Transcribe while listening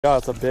God,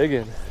 it's a big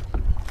one.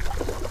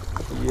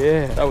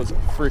 Yeah, that was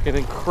freaking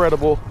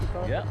incredible.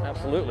 Yeah,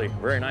 absolutely.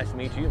 Very nice to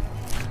meet you.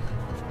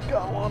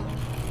 Got one.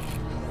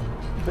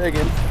 Big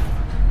one.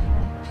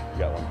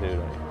 Got one too,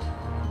 don't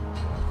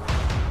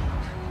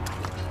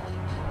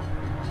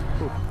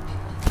you?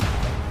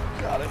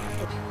 Ooh. Got it.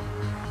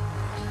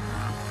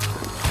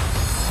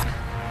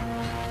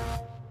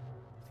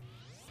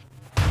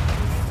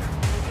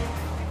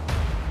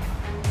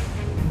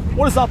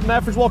 What is up,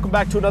 Maffers? Welcome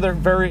back to another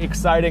very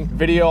exciting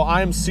video.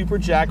 I am super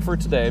jacked for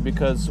today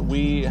because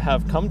we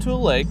have come to a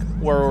lake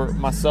where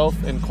myself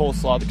and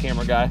Coleslaw, the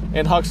camera guy,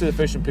 and Huxley, the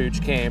fishing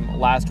pooch, came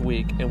last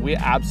week, and we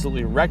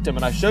absolutely wrecked him.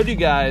 And I showed you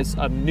guys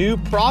a new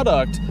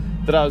product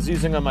that I was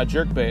using on my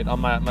jerkbait, on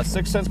my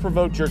 6 cents per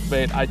vote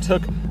jerkbait. I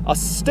took a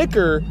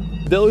sticker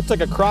that looked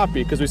like a crappie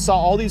because we saw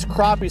all these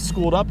crappies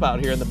schooled up out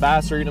here and the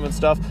bass are eating them and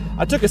stuff.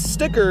 I took a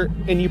sticker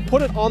and you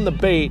put it on the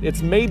bait.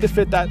 It's made to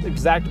fit that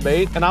exact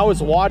bait. And I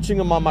was watching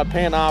them on my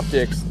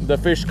Panoptics, the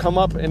fish come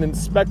up and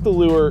inspect the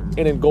lure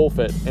and engulf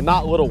it, and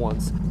not little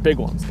ones, big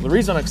ones. The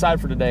reason I'm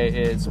excited for today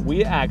is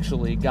we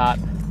actually got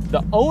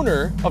the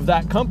owner of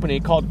that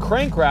company called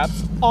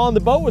Crappie on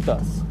the boat with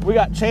us. We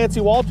got Chancy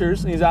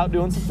Walters, and he's out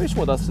doing some fishing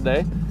with us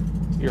today.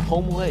 Your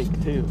home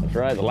lake too. That's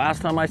right. The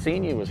last time I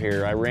seen you was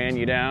here. I ran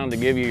you down to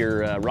give you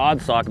your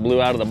rod sock,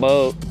 blew out of the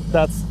boat.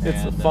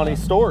 It's a funny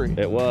story.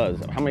 It was.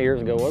 How many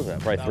years ago was that?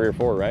 Probably 3 or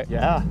 4, right?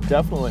 Yeah,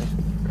 definitely.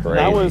 Crazy.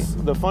 That was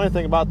the funny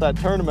thing about that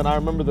tournament. I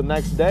remember the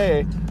next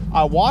day,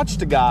 I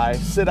watched a guy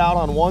sit out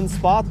on one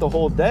spot the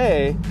whole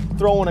day,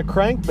 throwing a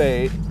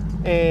crankbait,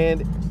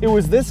 and it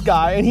was this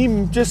guy, and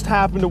he just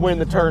happened to win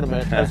the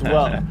tournament as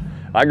well.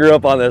 I grew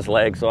up on this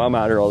lake, so I'm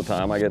out here all the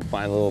time. I get to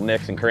find little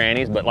nicks and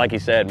crannies, but like you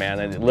said, man,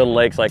 little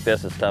lakes like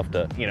this, it's tough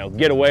to,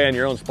 get away in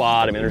your own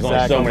spot. I mean, there's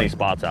only so many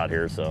spots out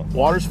here, so.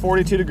 Water's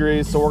 42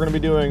 degrees, so we're gonna be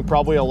doing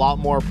probably a lot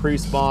more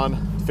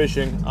pre-spawn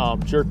fishing,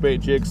 jerkbait,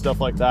 jigs, stuff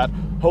like that.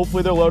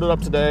 Hopefully they're loaded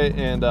up today,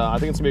 and I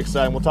think it's gonna be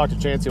exciting. We'll talk to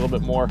Chancy a little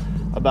bit more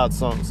about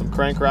some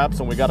crank wraps,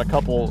 and we got a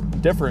couple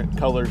different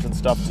colors and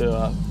stuff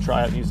to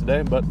try out and use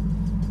today, but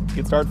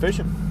get started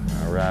fishing.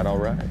 All right, all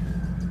right.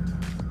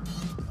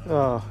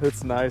 Oh,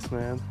 it's nice,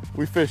 man.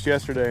 We fished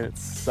yesterday and it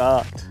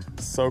sucked.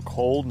 So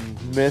cold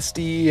and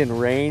misty and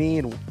rainy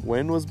and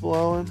wind was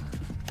blowing.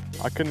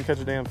 I couldn't catch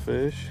a damn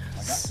fish. I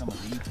got some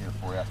of these here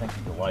for you. I think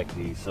you'll like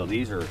these. So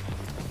these are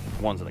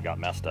ones that got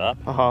messed up,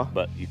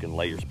 but you can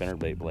lay your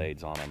spinnerbait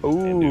blades on them.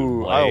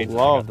 Ooh, I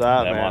love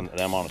that, man.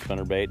 Them on a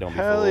spinnerbait, don't be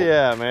fooled. Hell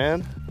yeah,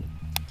 man.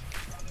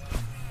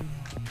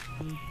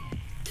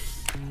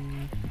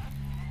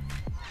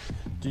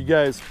 Do you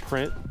guys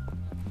print?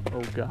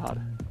 Oh,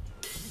 God.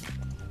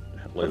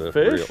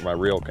 Fish? My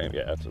reel came,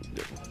 yeah, that's a good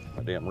one.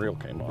 My damn reel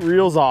came off.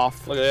 Reel's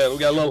off. Look at that, we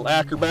got a little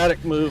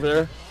acrobatic move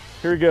there.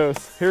 Here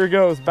he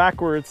goes,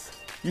 backwards.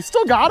 You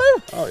still got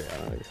him? Oh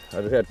yeah,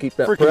 I just had to keep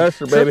that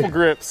pressure, baby. Triple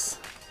grips.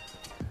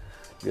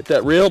 Get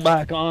that reel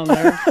back on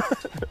there.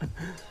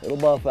 It'll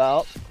buff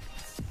out.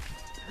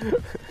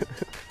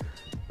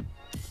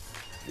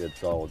 Good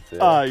solid fish.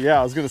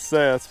 Yeah, I was gonna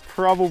say, that's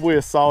probably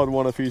a solid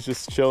one if he's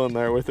just chilling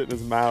there with it in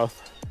his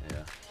mouth.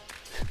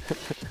 Yeah.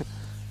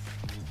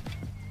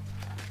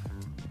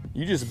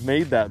 You just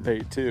made that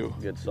bait too.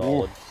 Good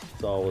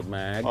solid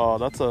mag. Oh,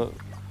 that's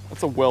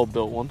a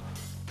well-built one.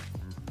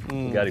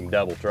 You got him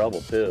double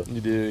trouble too. You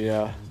do,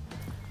 yeah.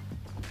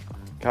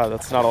 God,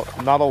 that's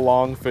not a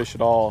long fish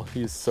at all.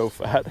 He's so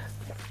fat.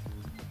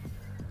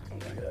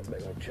 Look at that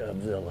big old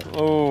chubzilla.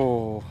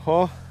 Oh,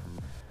 huh?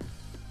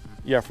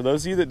 Yeah, for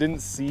those of you that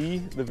didn't see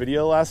the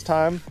video last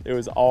time, it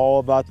was all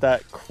about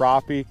that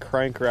crappie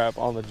crank wrap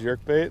on the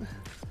jerkbait.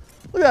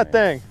 Look at that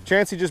thing.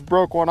 Chancey just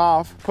broke one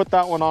off, put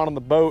that one on the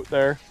boat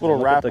there. Little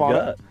wrap on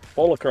it.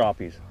 Full of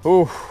crappies.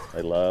 Ooh.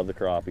 They love the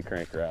crappie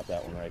crank wrap,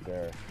 that one right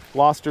there.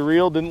 Lost a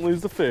reel, didn't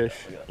lose the fish.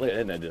 Look,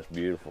 isn't that just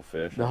beautiful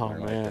fish? Oh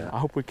man, I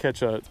hope we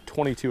catch a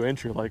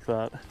 22-incher like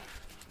that.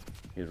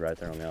 He's right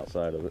there on the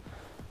outside of it.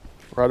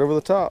 Right over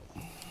the top.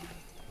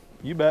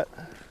 You bet.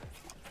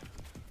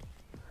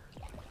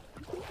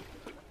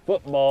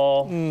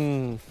 Football.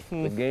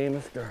 The game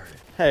is started.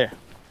 Hey,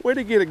 way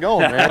to get it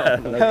going,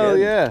 man. Hell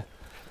yeah.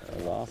 That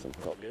was awesome.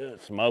 Felt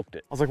good. Smoked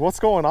it. I was like, what's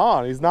going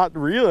on? He's not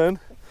reeling.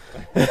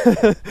 Yeah,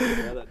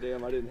 that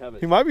damn, I didn't have it.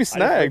 He might be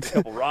snagged. I just put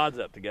a couple rods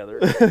up together.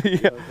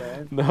 Yeah.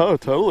 No,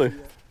 totally.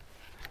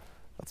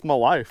 That's my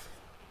life.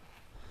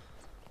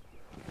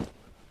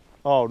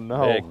 Oh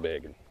no.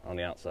 Big on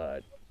the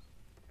outside.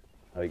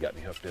 Oh, he got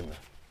me hooked in the.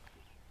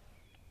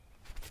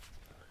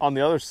 On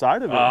the other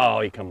side of it? Oh,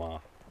 he come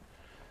off.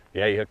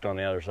 Yeah, he hooked on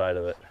the other side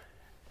of it.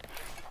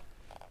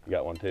 You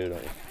got one too,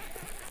 don't you?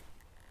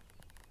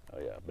 Oh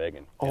yeah,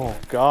 begging. Oh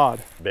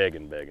God.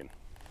 Begging.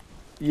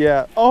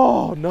 Yeah.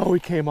 Oh no, he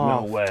came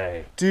off. No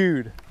way.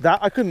 Dude,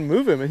 I couldn't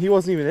move him and he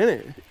wasn't even in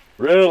it.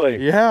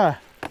 Really? Yeah.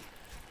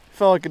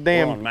 Felt like a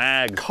damn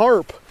mag.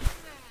 carp.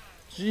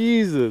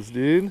 Jesus,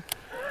 dude.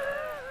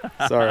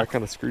 Sorry, I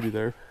kind of screwed you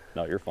there.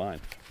 No, you're fine.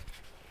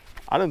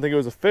 I didn't think it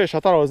was a fish. I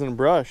thought it was in a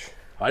brush.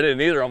 I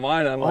didn't either on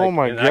mine. I'm like, oh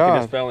my God. I could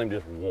just feel him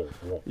just.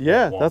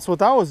 Yeah, that's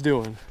what I was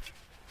doing.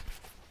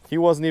 He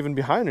wasn't even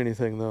behind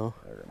anything though.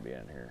 They're gonna be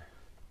in here.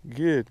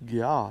 Good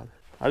God.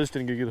 I just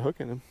didn't get a good hook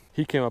in him.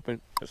 He came up and...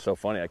 It's so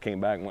funny, I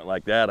came back and went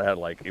like that. I had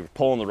like, he was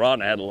pulling the rod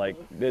and I had to like,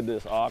 did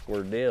this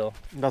awkward deal.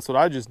 That's what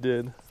I just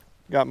did.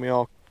 Got me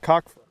all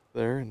cocked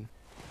there and...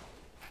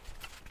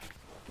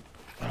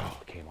 Oh,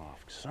 it came off,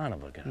 son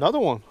of a gun. Another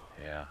one.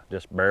 Yeah,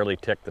 just barely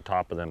ticked the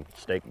top of them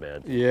steak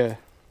beds. Yeah.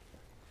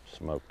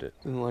 Smoked it.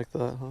 Didn't like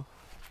that, huh?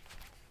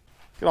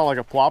 Get on like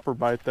a plopper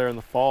bite there in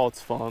the fall, it's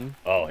fun.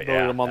 Oh yeah,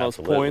 Building them on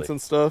absolutely. those points and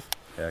stuff.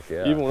 Heck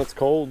yeah. Even when it's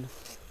cold.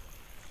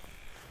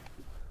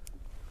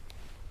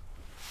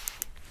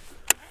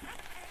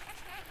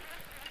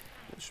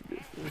 That should be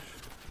a fish.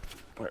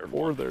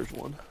 Or there's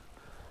one.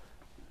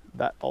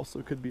 That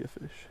also could be a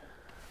fish.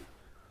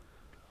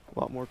 A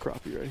lot more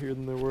crappie right here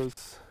than there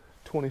was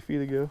 20 feet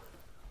ago.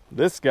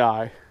 This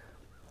guy.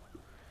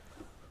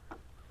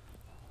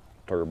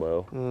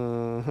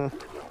 Turbo. Uh-huh.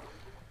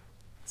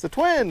 It's a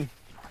twin.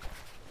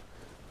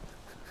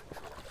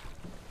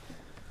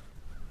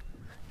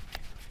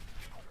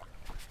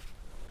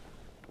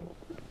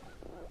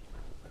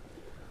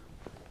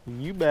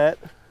 You bet.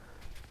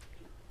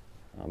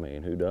 I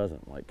mean, who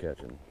doesn't like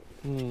catching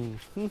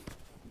Mm-hmm.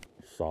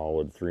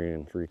 solid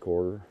 3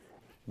 3/4?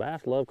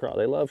 Bass love crappie.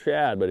 They love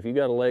shad, but if you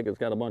got a lake that's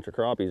got a bunch of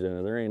crappies in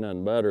it, there ain't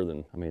nothing better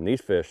than, I mean,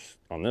 these fish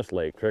on this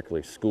lake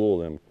particularly school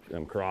them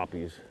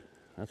crappies.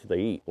 That's what they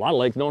eat. A lot of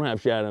lakes don't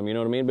have shad in them, you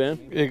know what I mean,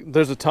 Ben?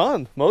 There's a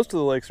ton. Most of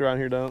the lakes around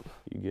here don't.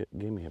 Give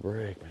me a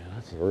break, man.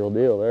 That's the real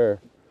deal there.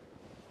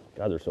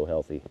 God, they're so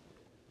healthy.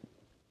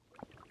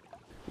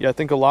 Yeah, I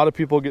think a lot of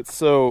people get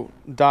so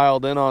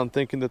dialed in on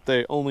thinking that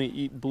they only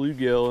eat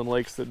bluegill in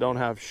lakes that don't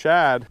have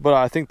shad. But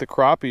I think the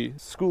crappie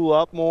school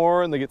up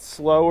more and they get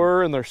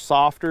slower and they're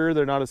softer.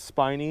 They're not as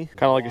spiny,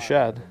 kind of like a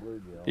shad.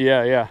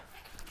 Yeah, yeah.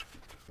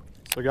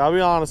 So I gotta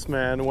be honest,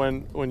 man.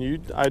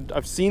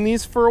 I've seen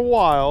these for a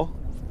while,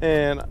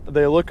 and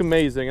they look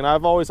amazing. And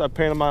I've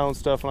painted my own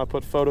stuff and I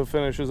put photo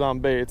finishes on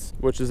baits,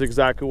 which is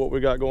exactly what we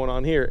got going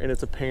on here. And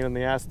it's a pain in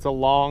the ass. It's a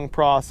long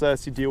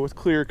process. You deal with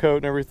clear coat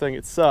and everything.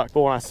 It sucks.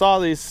 But when I saw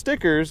these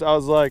stickers, I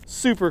was like,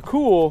 super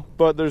cool,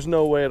 but there's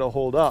no way it'll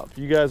hold up.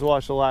 You guys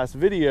watched the last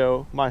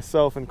video,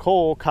 myself and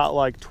Cole caught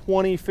like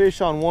 20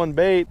 fish on one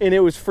bait and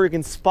it was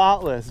freaking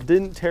spotless.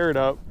 Didn't tear it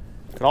up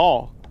at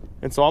all.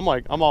 And so I'm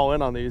like, I'm all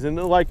in on these. And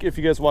like, if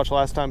you guys watched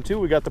last time too,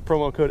 we got the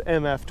promo code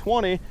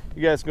MF20.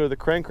 You guys can go to the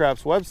Crank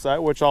Craps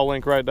website, which I'll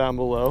link right down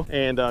below,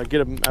 and get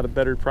them at a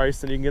better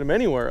price than you can get them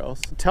anywhere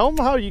else. Tell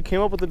them how you came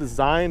up with the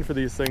design for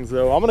these things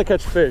though. I'm gonna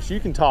catch fish,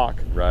 you can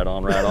talk. Right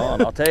on, right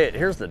on. I'll tell you,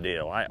 here's the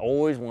deal. I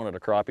always wanted a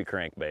crappie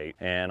crankbait,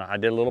 and I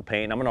did a little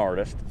painting. I'm an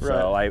artist,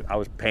 so I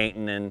was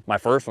painting, and my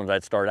first ones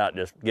I'd start out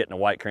just getting a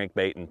white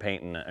crankbait and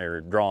painting or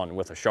drawing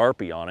with a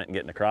Sharpie on it and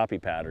getting a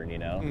crappie pattern, you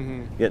know,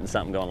 getting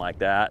something going like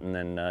that, and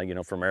then you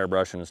know, from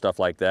airbrushing and stuff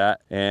like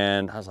that.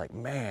 And I was like,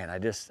 man,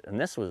 and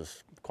this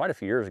was quite a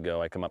few years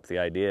ago, I come up with the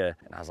idea,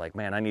 and I was like,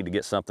 man, I need to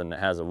get something that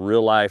has a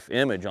real life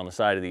image on the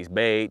side of these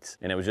baits.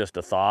 And it was just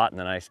a thought, and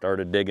then I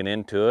started digging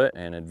into it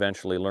and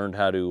eventually learned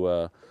how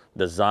to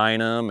design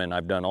them. And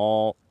I've done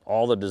all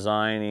the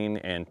designing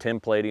and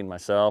templating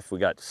myself. We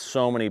got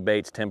so many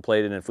baits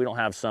templated, and if we don't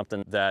have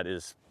something that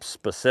is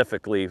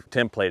specifically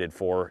templated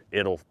for,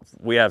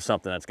 we have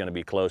something that's gonna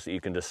be close that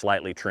you can just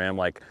slightly trim.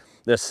 Like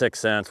this 6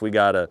 cents, we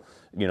got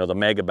the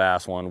mega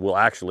bass one will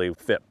actually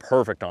fit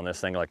perfect on this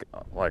thing like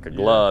a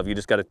glove. You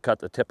just got to cut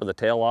the tip of the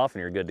tail off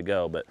and you're good to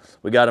go. But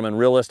we got them in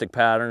realistic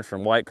patterns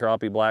from white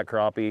crappie, black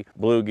crappie,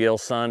 bluegill,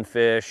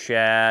 sunfish,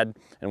 shad,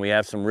 and we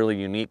have some really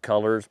unique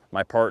colors.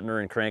 My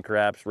partner in Crank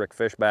Craps, Rick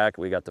Fishback,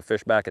 we got the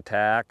Fishback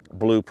Attack,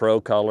 blue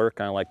pro color,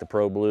 kind of like the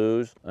Pro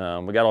Blues. We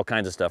got all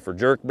kinds of stuff for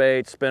jerk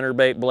baits, spinner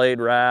bait, blade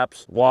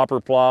wraps, whopper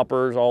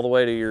ploppers, all the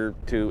way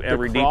to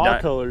every deep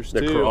dive. Colors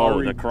too are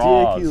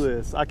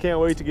ridiculous. I can't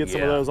wait to get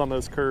some of those on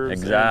those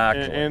curves.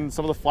 Exactly. And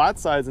some of the flat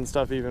sides and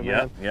stuff even,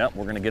 man. Yep,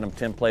 we're gonna get them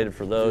templated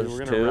for those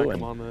we're gonna too. wreck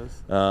them on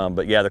this.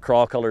 But yeah, the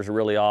crawl colors are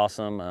really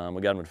awesome.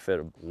 We got them to fit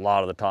a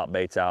lot of the top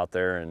baits out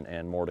there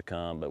and more to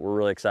come. But we're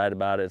really excited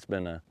about it. It's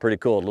been a pretty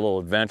cool little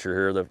adventure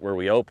here where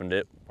we opened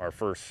it. Our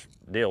first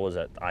deal was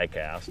at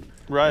ICAST.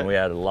 Right. And we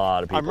had a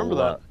lot of people. I remember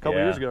that a couple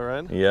years ago,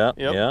 right?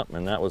 Yep.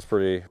 And that was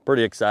pretty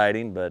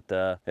exciting.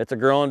 But it's a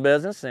growing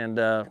business, and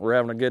we're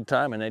having a good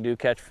time, and they do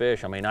catch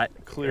fish. I mean,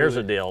 here's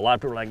the deal. A lot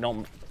of people are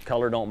like,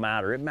 color don't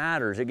matter. It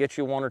matters. It gets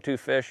you 1 or 2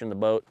 fish in the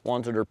boat,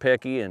 ones that are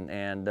picky,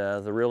 and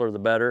the realer the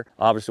better.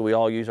 Obviously, we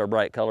all use our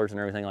bright colors and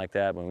everything like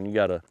that, but when you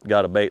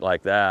got a bait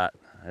like that,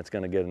 it's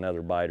going to get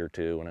another bite or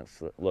two, and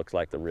it looks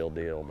like the real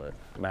deal. But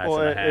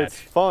it's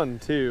fun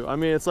too. I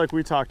mean, it's like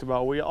we talked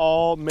about. We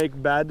all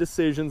make bad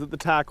decisions at the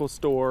tackle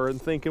store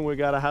and thinking we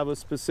got to have a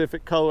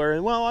specific color,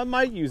 and well, I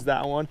might use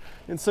that one.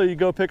 And so you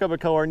go pick up a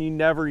color and you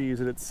never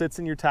use it. It sits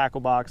in your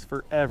tackle box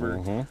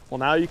forever. Well,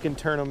 now you can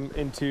turn them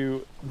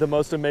into the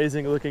most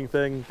amazing looking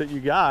thing that you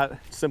got,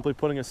 simply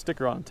putting a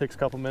sticker on. It takes a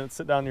couple minutes,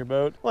 sit down in your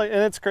boat. And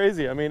it's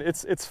crazy. I mean,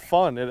 it's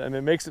fun.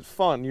 It makes it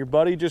fun. Your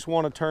buddy just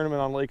won a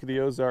tournament on Lake of the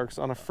Ozarks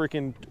on a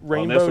freaking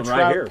rainbow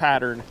trout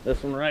pattern.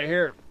 This one right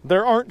here.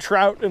 There aren't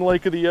trout in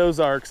Lake of the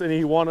Ozarks, and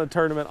he won a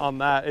tournament on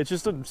that. It's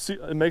just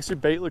it makes your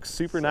bait look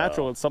super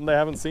natural. It's something they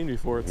haven't seen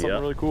before. It's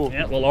something really cool.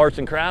 Yeah, well, arts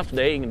and crafts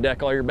day, you can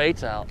deck all your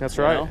baits out. That's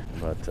right.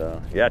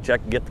 But yeah,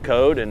 get the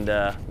code, and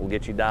we'll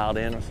get you dialed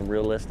in with some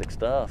realistic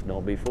stuff.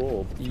 Don't be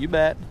fooled. You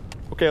bet.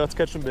 Okay, let's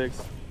catch some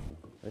bigs.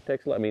 It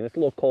takes, I mean, it's a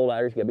little cold out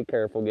here, so you gotta be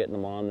careful getting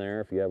them on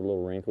there. If you have a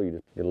little wrinkle, you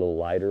just get a little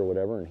lighter or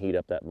whatever and heat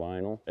up that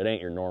vinyl. It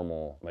ain't your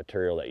normal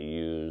material that you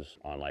use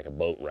on like a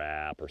boat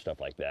wrap or stuff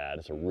like that.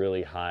 It's a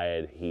really high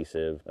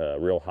adhesive,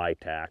 real high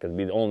tack. It'd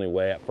be the only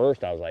way. At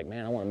first I was like,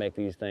 man, I wanna make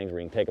these things where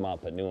you can take them out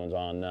and put new ones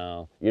on.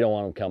 No, you don't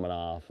want them coming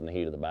off in the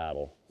heat of the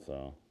battle,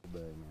 so.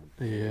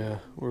 Yeah,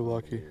 we're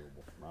lucky.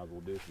 Might as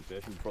well do some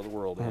fishing before the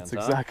world ends.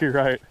 That's exactly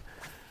right.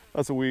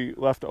 That's what we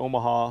left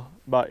Omaha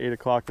about 8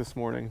 o'clock this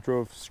morning.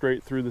 Drove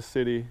straight through the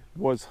city.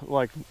 Was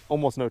like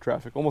almost no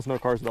traffic, almost no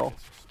cars at all.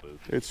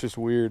 It's just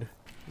weird.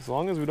 As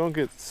long as we don't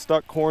get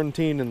stuck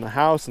quarantined in the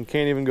house and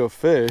can't even go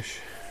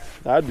fish,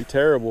 that'd be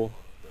terrible.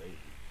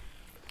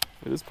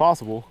 It is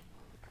possible.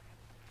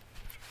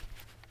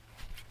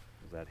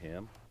 Is that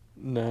him?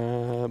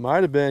 Nah, it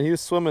might have been. He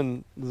was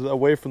swimming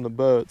away from the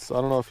boat, so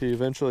I don't know if he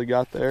eventually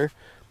got there.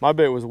 My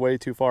bait was way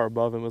too far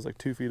above him. It was like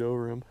 2 feet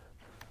over him.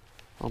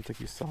 I don't think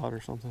he saw it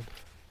or something.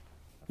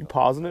 You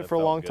pausing it for a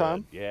long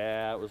time?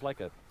 Yeah, it was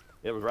like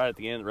it was right at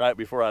the end, right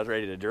before I was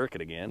ready to jerk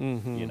it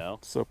again, you know?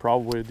 So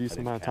probably a decent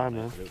amount of time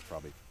then. It was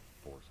probably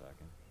 4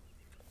 seconds.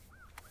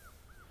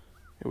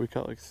 Yeah, we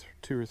caught like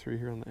 2 or 3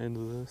 here on the end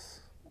of this.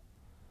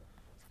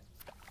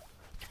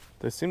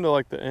 They seem to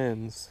like the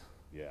ends.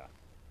 Yeah.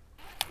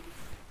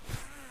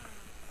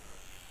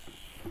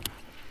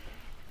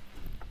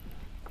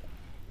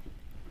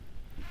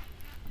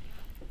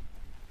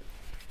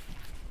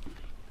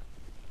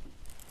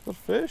 A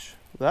fish?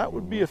 That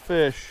would be a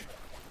fish.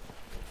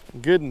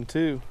 Good one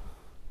too.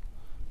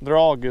 They're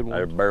all good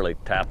ones. I barely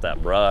tapped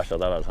that brush. I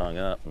thought I was hung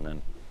up,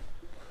 and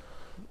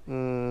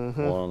then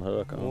one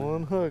hook on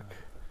One hook.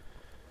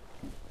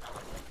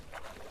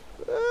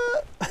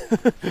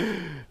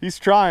 He's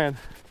trying.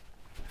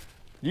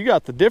 You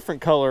got the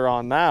different color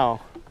on now.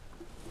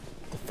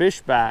 The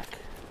fish back.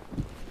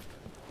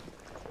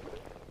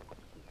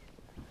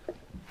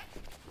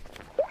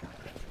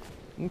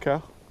 Okay.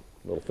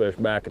 Little fish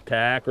back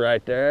attack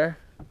right there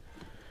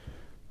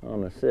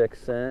on the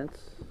 6 cents.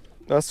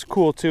 That's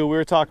cool too. We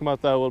were talking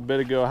about that a little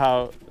bit ago,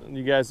 how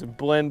you guys have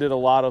blended a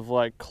lot of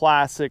like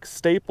classic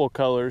staple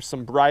colors,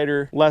 some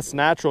brighter, less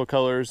natural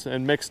colors,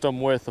 and mixed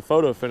them with a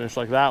photo finish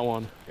like that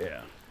one.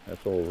 Yeah,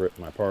 that's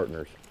my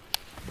partner's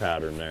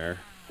pattern there.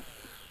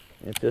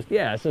 It's just,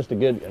 yeah, it's just a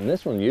good, and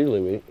this one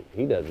usually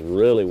he does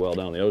really well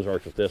down the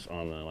Ozarks with this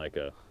on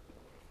the,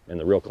 in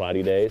the real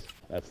cloudy days.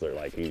 That's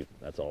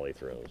that's all he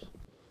throws.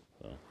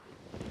 So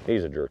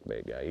he's a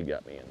jerkbait guy. He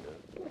got me into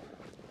it.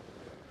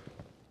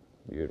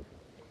 Beautiful.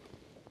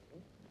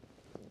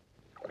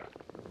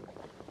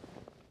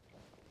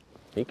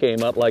 He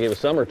came up like it was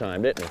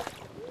summertime, didn't he?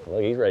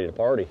 Look, he's ready to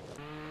party.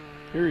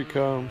 Here he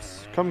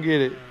comes. Come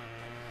get it.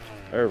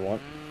 There's one.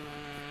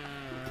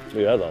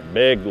 Dude, that's a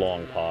big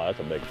long paw. That's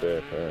a big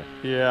fish there.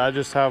 Yeah, I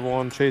just have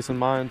one chasing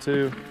mine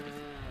too.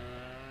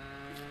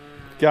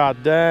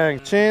 God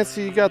dang,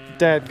 Chancy, you got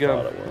the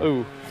dadgum.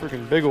 Ooh,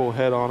 freaking big old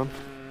head on him.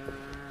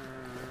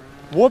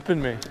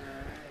 Whooping me.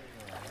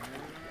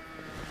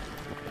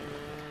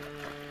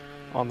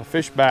 On the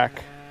fish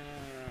back.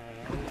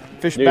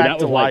 Fish Dude, back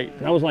to light.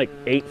 That was like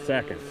 8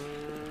 seconds.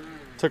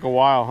 Took a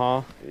while,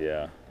 huh?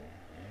 Yeah.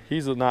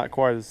 He's not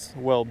quite as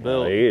well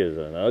built. He is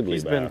an ugly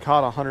He's bass. been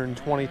caught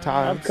 120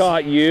 times. I've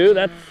caught you.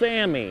 That's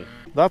Sammy.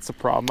 That's a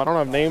problem. I don't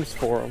have names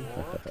for him.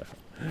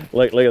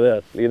 Look at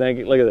this. You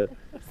think? Look at this.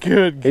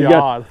 Good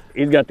God.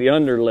 He's got the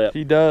underlip.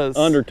 He does.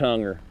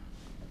 Undertonger.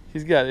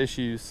 He's got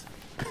issues.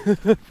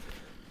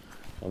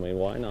 I mean,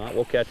 why not?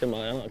 We'll catch him.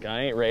 I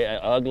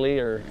ain't ugly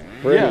or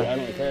pretty. Yeah. I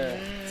don't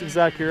care. That's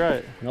exactly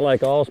right. I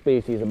like all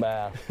species of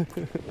bass.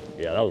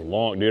 Yeah, that was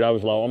long, dude. I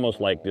was almost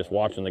like just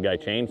watching the guy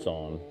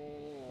chainsaw him.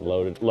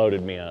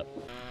 Loaded me up.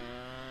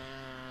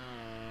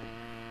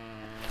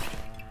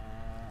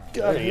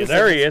 God,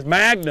 there he is.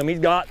 Magnum. He's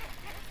got.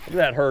 Look at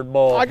that herd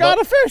bull. I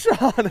got a fish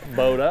on it.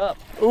 Boat up.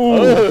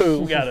 Ooh.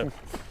 We got him.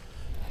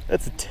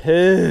 That's a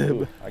tib.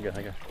 Ooh, I got.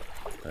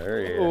 There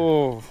he is.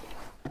 Oh.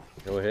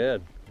 Go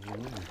ahead.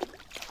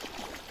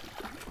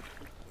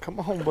 Come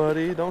on,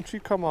 buddy. Don't you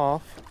come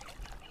off.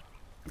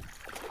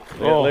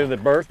 Look at the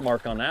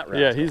birthmark on that rascal.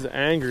 Yeah, he's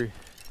angry.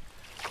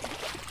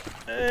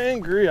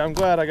 Angry. I'm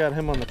glad I got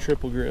him on the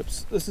triple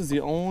grips. This is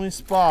the only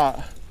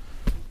spot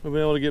we've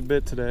been able to get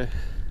bit today.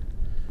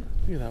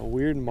 Look at that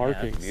weird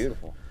markings. Yeah,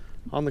 beautiful.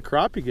 On the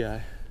crappie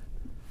guy.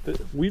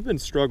 We've been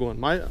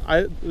struggling.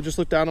 I just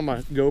looked down on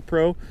my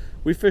GoPro.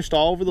 We fished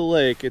all over the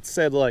lake. It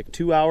said like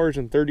 2 hours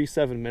and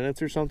 37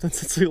 minutes or something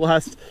since we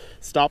last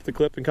stopped the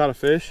clip and caught a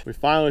fish. We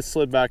finally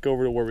slid back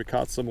over to where we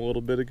caught some a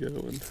little bit ago.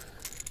 And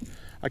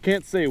I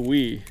can't say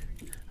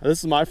this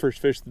is my first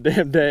fish the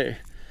damn day.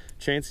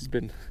 Chancy's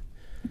been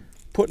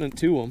putting it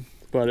to him,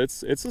 but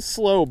it's a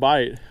slow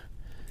bite.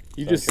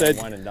 You just said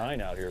wine and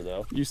dine out here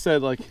though. You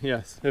said like,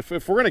 yes, if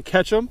we're gonna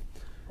catch them,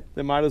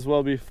 They might as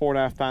well be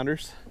 4.5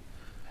 pounders.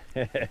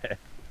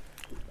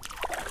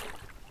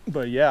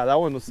 But yeah, that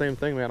one the same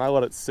thing, man. I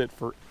let it sit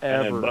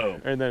forever,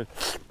 and then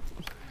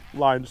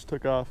line just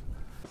took off.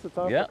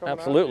 Yeah,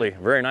 absolutely.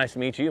 Very nice to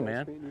meet you,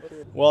 man.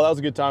 Well, that was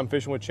a good time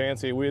fishing with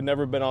Chancy. We had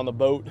never been on the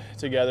boat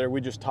together.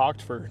 We just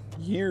talked for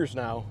years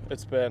now.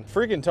 It's been a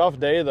freaking tough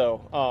day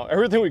though.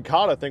 Everything we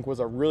caught, I think, was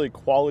a really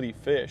quality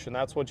fish, and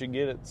that's what you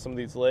get at some of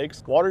these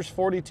lakes. Water's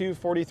 42,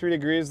 43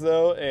 degrees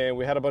though, and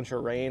we had a bunch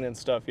of rain and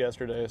stuff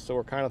yesterday. So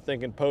we're kind of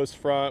thinking post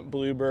front,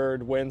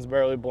 bluebird, wind's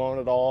barely blowing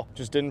at all.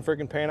 Just didn't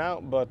freaking pan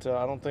out, but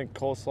I don't think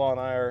Coleslaw and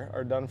I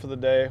are done for the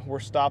day. We're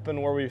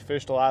stopping where we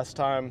fished last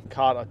time,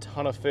 caught a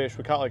ton of fish.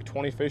 We caught like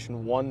 20 fish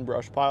in one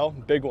brush pile,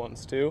 big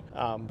ones too.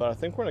 But I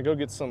think we're gonna go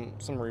get some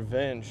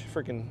revenge,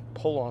 freaking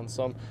pull on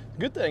some.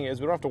 Good thing is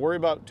we don't have to worry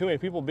about too many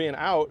people being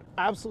out.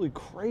 Absolutely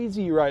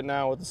crazy right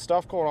now with the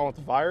stuff going on with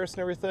the virus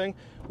and everything.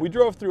 We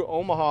drove through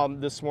Omaha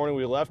this morning.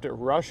 We left at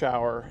rush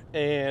hour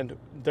and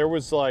there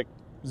was like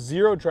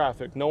zero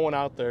traffic, no one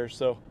out there.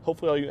 So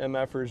hopefully all you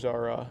MFers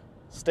are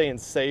staying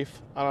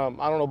safe. I don't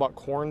know about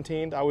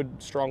quarantined. I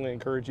would strongly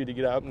encourage you to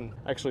get out and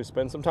actually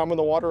spend some time in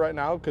the water right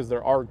now because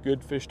there are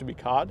good fish to be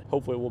caught.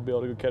 Hopefully we'll be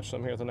able to go catch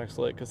some here at the next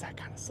lake because that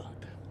kind of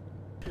sucked.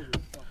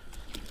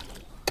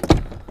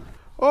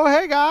 Oh,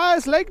 hey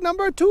guys, lake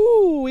number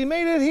 2. We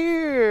made it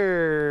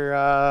here.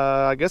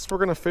 I guess we're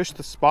gonna fish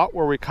the spot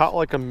where we caught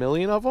like 1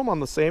 million of them on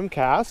the same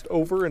cast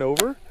over and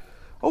over.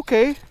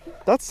 Okay,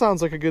 that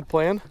sounds like a good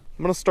plan.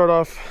 I'm gonna start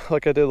off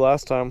like I did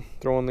last time,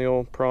 throwing the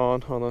old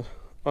prawn on the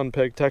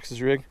unpegged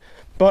Texas rig,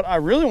 but I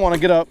really want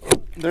to get up.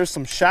 There's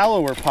some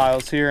shallower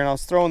piles here, and I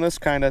was throwing this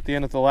kind at the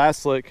end of the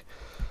last lake.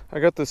 I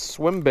got this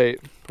swim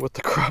bait with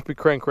the crappie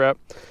crank wrap,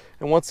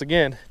 and once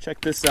again,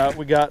 check this out.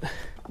 We got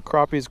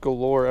crappies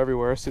galore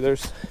everywhere. See,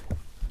 there's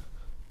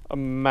a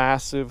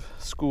massive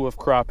school of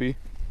crappie.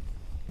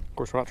 Of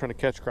course, we're not trying to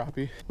catch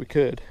crappie. We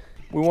could.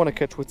 We want to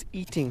catch what's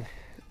eating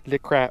the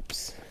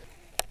craps,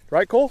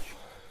 right, Cole?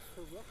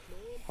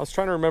 I was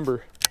trying to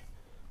remember.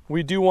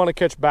 We do want to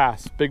catch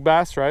bass, big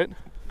bass, right?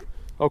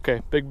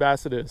 Okay, big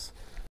bass it is.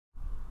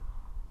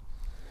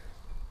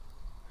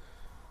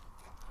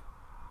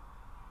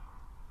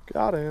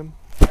 Got him.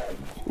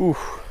 Ooh.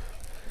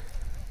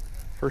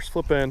 First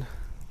flip in.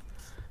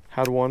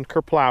 Had one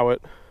kerplow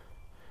it.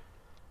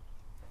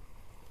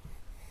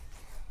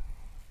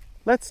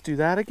 Let's do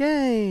that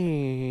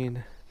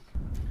again.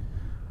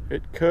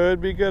 It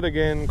could be good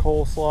again,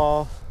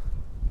 Coleslaw.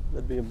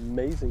 That'd be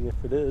amazing if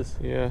it is.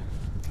 Yeah.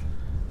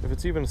 If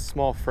it's even a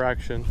small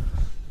fraction.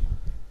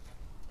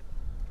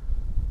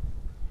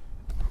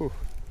 Whew.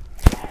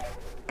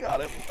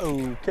 Got him.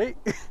 Okay.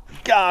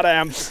 Got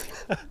him.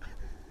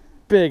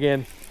 Big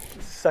in.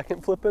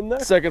 Second flip in there?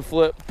 Second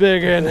flip.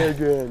 Big in. Big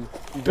in.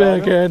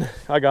 Big in.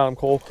 I got him,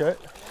 Cole. Okay.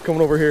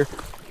 Coming over here.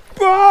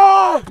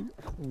 Ah!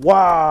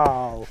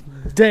 Wow.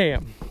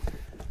 Damn.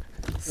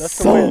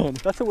 That's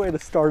a way to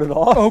start it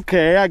off.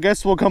 Okay, I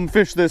guess we'll come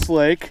fish this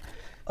lake.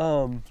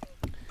 I'm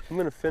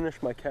going to finish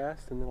my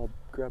cast and then I'll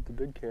grab the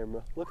big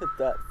camera. Look at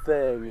that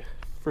thing.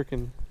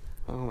 Freaking,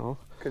 I don't know.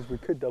 Because we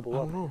could double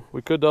up. I don't know.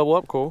 We could double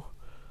up, Cole.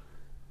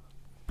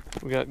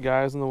 We got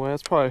guys in the way.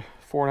 It's probably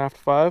 4.5 to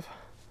 5.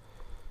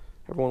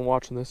 Everyone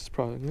watching this is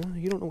probably, no,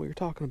 you don't know what you're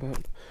talking about.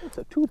 It's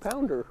a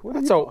 2-pounder. What are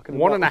you That's talking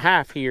a about?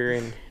 1.5 here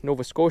in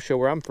Nova Scotia,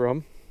 where I'm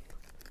from.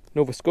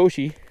 Nova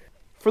Scotia.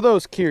 For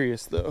those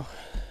curious, though.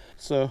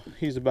 So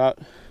he's about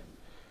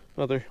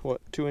another,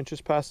 what, 2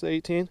 inches past the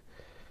 18.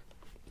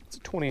 It's a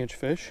 20-inch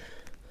fish.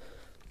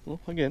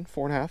 Well, again,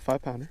 4.5,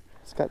 5-pounder.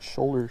 It's got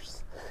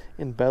shoulders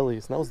and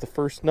bellies. And that was the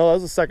first, no, that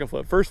was the second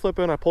flip. First flip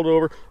in, I pulled it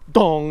over,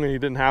 dong, and he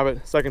didn't have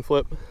it. Second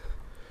flip.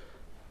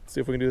 Let's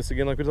see if we can do this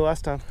again like we did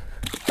last time.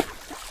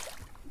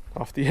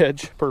 Off the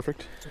edge,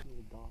 perfect.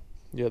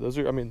 Yeah, those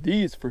are, I mean,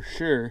 these for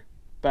sure,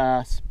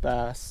 bass,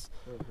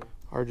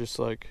 are just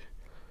like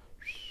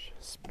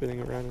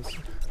spinning around us.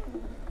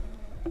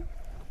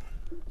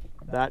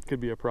 That could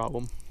be a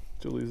problem.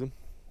 Did you lose him?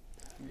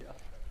 Yeah.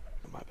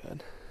 My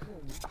bad.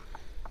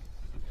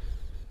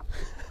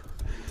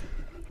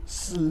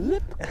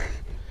 Slip.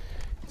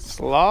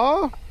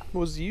 Slaw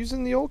was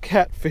using the old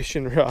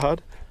catfishing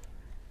rod.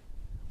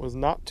 Was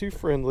not too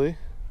friendly.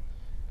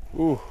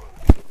 Ooh.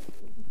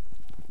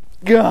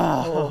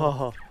 God.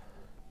 Oh.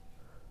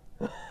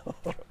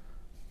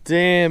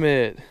 Damn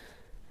it.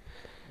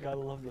 Gotta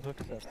love the hook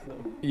sets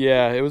though.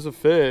 Yeah, it was a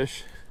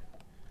fish.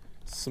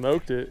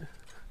 Smoked it.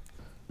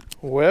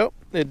 Well,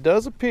 it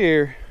does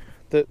appear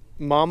that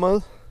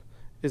Mama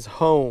is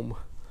home.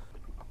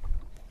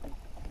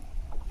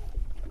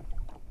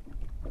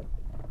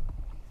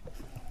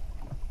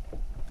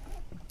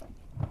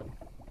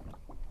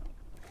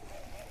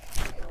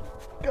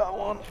 Got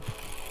one.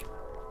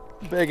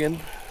 Biggin.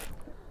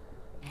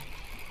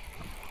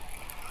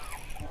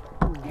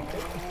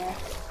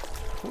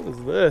 What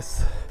is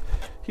this?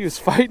 He was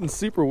fighting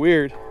super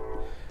weird.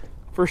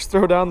 First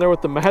throw down there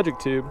with the magic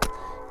tube.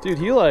 Dude,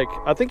 he like,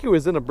 I think he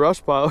was in a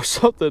brush pile or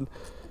something.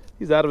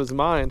 He's out of his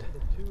mind.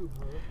 The tube,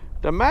 huh?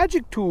 The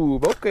magic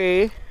tube,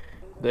 okay.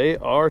 They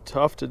are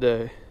tough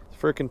today.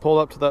 freaking pulled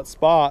up to that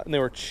spot and they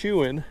were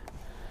chewing,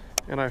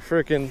 and I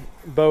freaking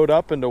bowed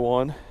up into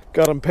one,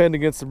 got them pinned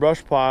against the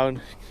brush pile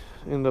and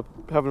ended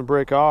up having to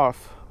break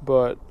off.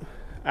 But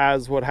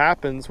as what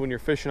happens when you're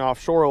fishing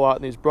offshore a lot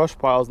in these brush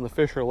piles and the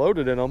fish are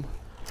loaded in them,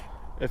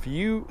 if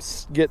you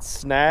get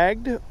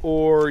snagged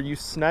or you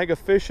snag a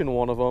fish in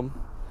one of them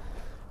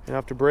and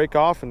have to break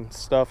off and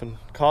stuff and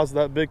cause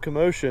that big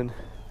commotion,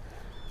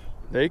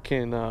 they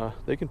can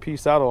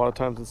peace out a lot of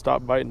times and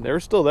stop biting. They were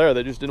still there,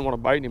 they just didn't want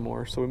to bite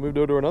anymore. So we moved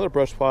over to another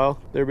brush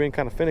pile. They were being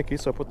kind of finicky,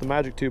 so I put the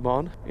magic tube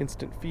on.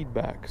 Instant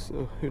feedback,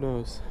 so who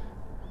knows?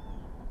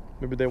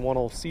 Maybe they want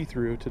all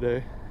see-through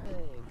today.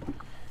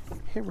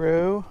 Hey,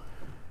 Ro.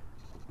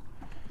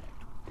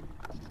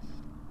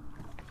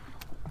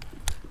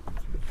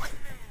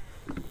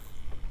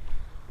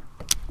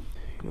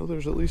 You know,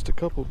 there's at least a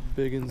couple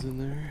big ones in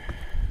there.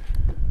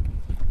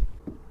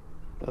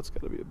 That's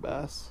gotta be a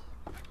bass.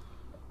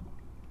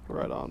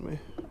 Right on me.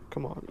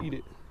 Come on, eat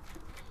it.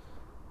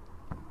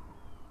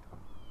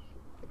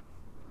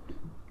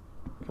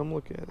 Come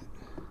look at it.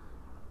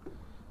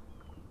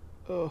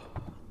 Oh.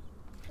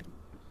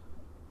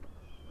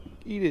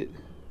 Eat it.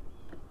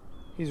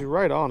 He's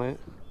right on it.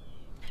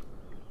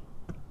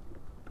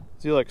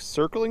 Is he like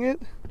circling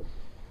it?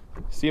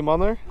 See him on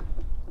there?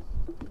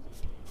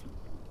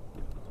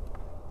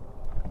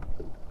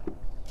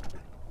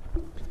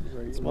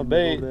 It's my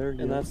bait,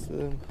 and that's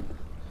the...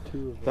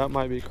 That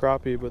might be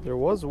crappie, but there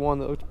was one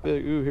that looked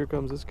big. Ooh, here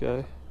comes this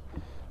guy.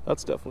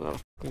 That's definitely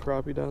not a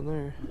crappie down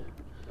there.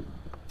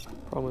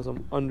 Problem is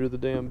I'm under the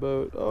damn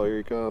boat. Oh, here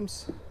he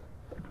comes.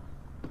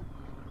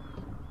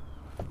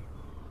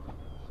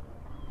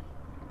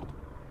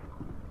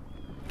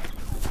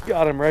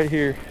 Got him right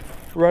here.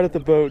 Right at the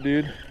boat,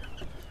 dude.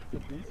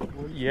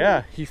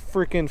 Yeah, he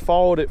freaking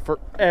followed it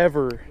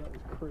forever.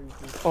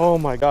 Oh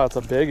my god, it's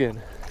a big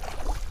one.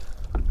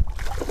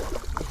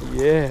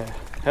 Yeah.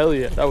 Hell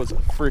yeah, that was a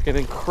freaking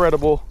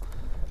incredible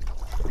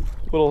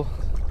little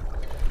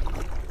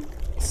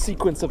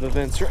sequence of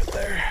events right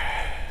there.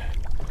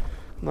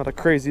 Not a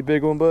crazy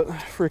big one, but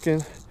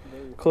freaking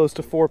close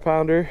to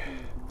 4-pounder.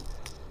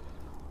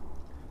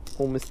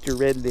 Oh, Mr.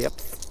 Red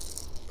Lips.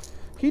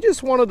 He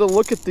just wanted to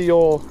look at the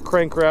old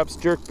Crank Wraps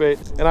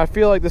jerkbait, and I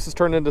feel like this has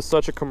turned into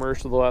such a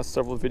commercial the last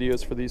several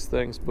videos for these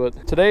things,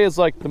 but today is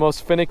like the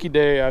most finicky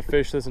day I've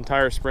fished this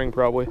entire spring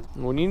probably.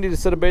 And when you need to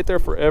set a bait there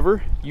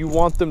forever, you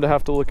want them to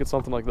have to look at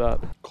something like that.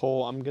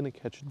 Cole, I'm gonna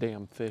catch a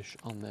damn fish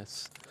on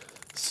this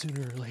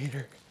sooner or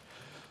later.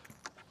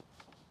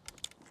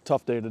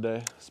 Tough day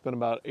today. Spent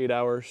about 8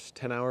 hours,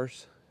 10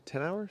 hours.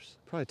 10 hours?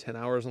 Probably 10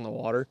 hours on the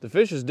water. The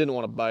fish just didn't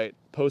want to bite.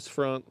 Post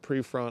front,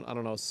 pre-front, I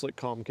don't know, slick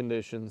calm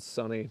conditions,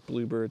 sunny,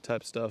 bluebird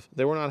type stuff.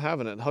 They were not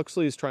having it.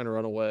 Huxley's trying to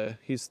run away.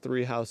 He's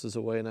 3 houses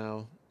away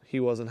now. He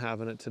wasn't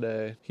having it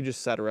today. He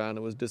just sat around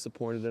and was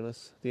disappointed in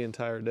us the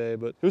entire day,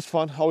 but it was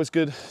fun. Always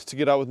good to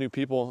get out with new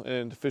people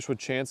and fish with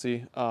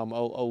Chancy, a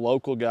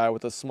local guy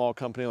with a small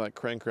company like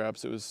Crank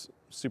Wraps. It was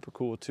super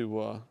cool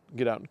to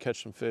get out and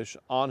catch some fish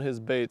on his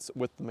baits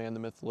with the man, the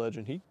myth, the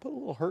legend. He put a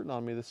little hurting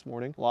on me this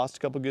morning. Lost a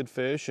couple good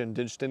fish and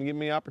just didn't give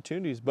me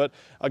opportunities. But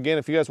again,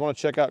 if you guys want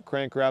to check out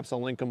Crank Wraps,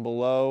 I'll link them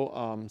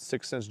below.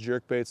 6 cents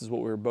jerk baits is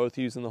what we were both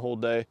using the whole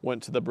day.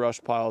 Went to the brush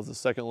piles, the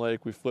second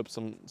lake. We flipped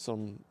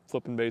some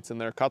flipping baits in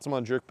there. Caught some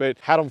on jerk bait.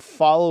 Had them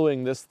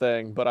following this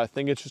thing, but I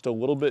think it's just a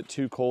little bit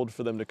too cold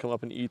for them to come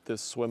up and eat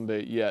this swim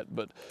bait yet.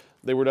 But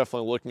they were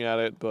definitely looking at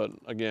it. But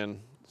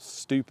again,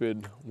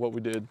 stupid what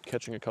we did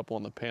catching a couple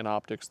on the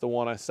Panoptics. The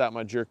one I sat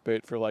my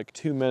jerkbait for like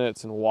 2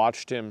 minutes and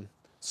watched him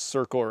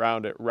circle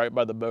around it right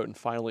by the boat and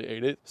finally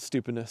ate it.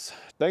 Stupidness.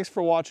 Thanks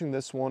for watching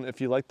this one.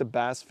 If you like the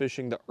bass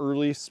fishing, the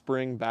early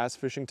spring bass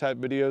fishing type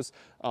videos,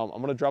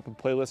 I'm gonna drop a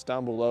playlist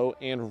down below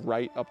and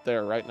right up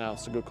there right now.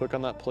 So go click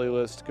on that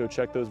playlist, go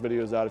check those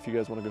videos out if you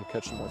guys wanna go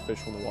catch some more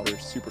fish when the water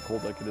is super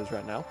cold like it is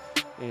right now.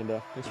 And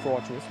thanks for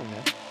watching this one,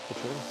 man. Catch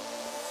you later.